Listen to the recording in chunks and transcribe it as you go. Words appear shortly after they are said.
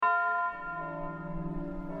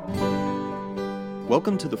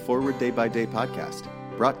Welcome to the Forward Day by Day podcast,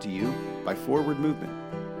 brought to you by Forward Movement.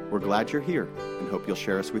 We're glad you're here and hope you'll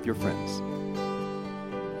share us with your friends.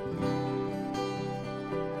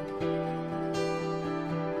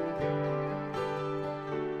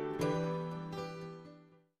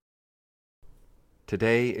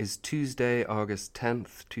 Today is Tuesday, August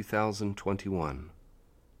 10th, 2021.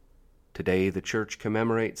 Today the Church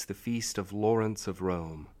commemorates the feast of Laurence of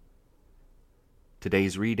Rome.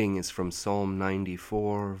 Today's reading is from Psalm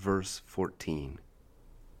 94, verse 14.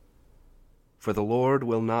 For the Lord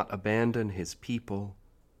will not abandon his people,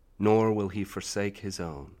 nor will he forsake his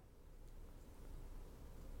own.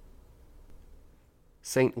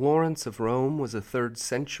 St. Laurence of Rome was a 3rd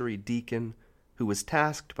century deacon who was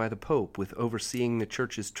tasked by the Pope with overseeing the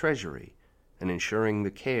Church's treasury and ensuring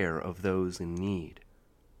the care of those in need.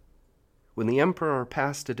 When the emperor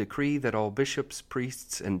passed a decree that all bishops,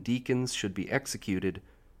 priests, and deacons should be executed,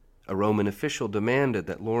 a Roman official demanded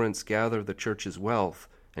that Laurence gather the Church's wealth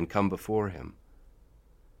and come before him.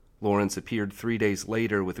 Laurence appeared 3 days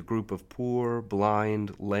later with a group of poor,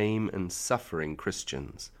 blind, lame, and suffering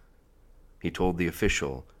Christians. He told the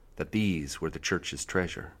official that these were the Church's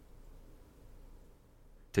treasure.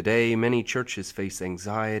 Today, many churches face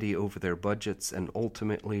anxiety over their budgets and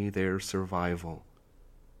ultimately their survival.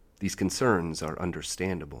 These concerns are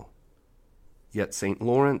understandable. Yet St.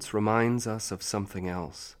 Laurence reminds us of something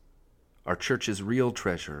else. Our church's real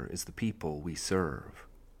treasure is the people we serve.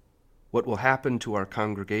 What will happen to our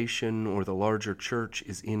congregation or the larger church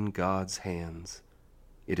is in God's hands.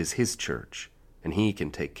 It is His church, and He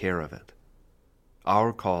can take care of it.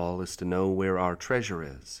 Our call is to know where our treasure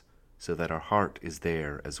is, so that our heart is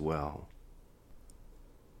there as well.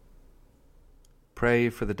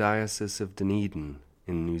 Pray for the Diocese of Dunedin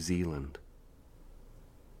in New Zealand.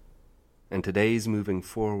 And today's moving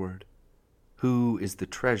forward, who is the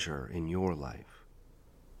treasure in your life?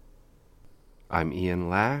 I'm Ian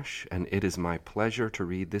Lasch, and it is my pleasure to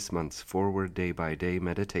read this month's Forward Day by Day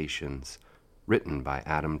Meditations, written by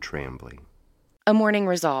Adam Trambley. A morning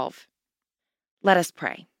resolve. Let us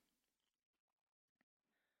pray.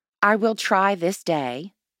 I will try this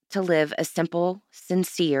day to live a simple,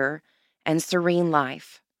 sincere, and serene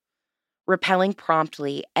life, repelling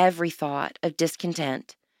promptly every thought of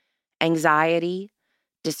discontent, anxiety,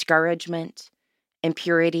 discouragement,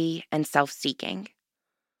 impurity, and self-seeking,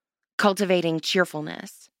 cultivating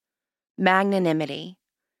cheerfulness, magnanimity,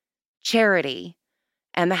 charity,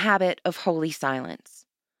 and the habit of holy silence,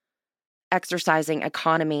 exercising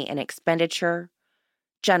economy in expenditure,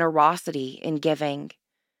 generosity in giving,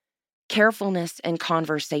 carefulness in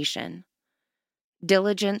conversation,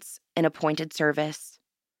 diligence in appointed service,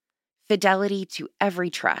 fidelity to every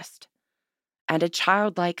trust, and a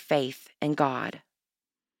childlike faith in God.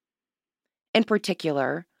 In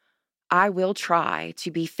particular, I will try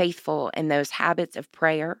to be faithful in those habits of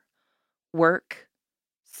prayer, work,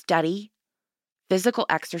 study, physical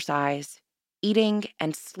exercise, eating,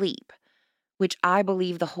 and sleep, which I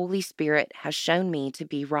believe the Holy Spirit has shown me to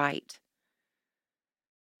be right.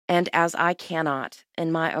 And as I cannot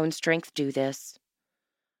in my own strength do this,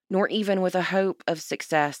 nor even with a hope of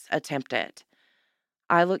success attempt it,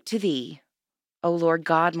 I look to Thee, O Lord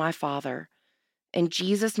God my Father, and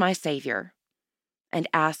Jesus my Savior, and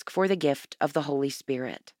ask for the gift of the Holy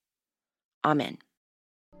Spirit. Amen.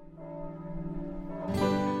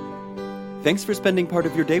 Thanks for spending part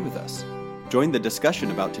of your day with us. Join the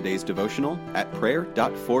discussion about today's devotional at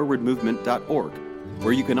prayer.forwardmovement.org,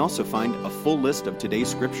 where you can also find a full list of today's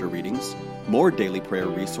scripture readings, more daily prayer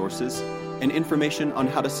resources, and information on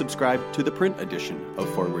how to subscribe to the print edition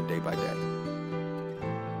of Forward Day by Day.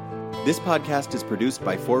 This podcast is produced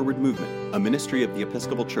by Forward Movement, a ministry of the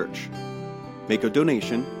Episcopal Church. Make a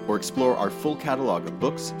donation or explore our full catalog of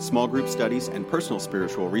books, small group studies, and personal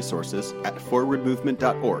spiritual resources at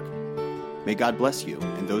forwardmovement.org. May God bless you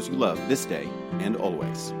and those you love this day and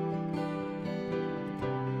always.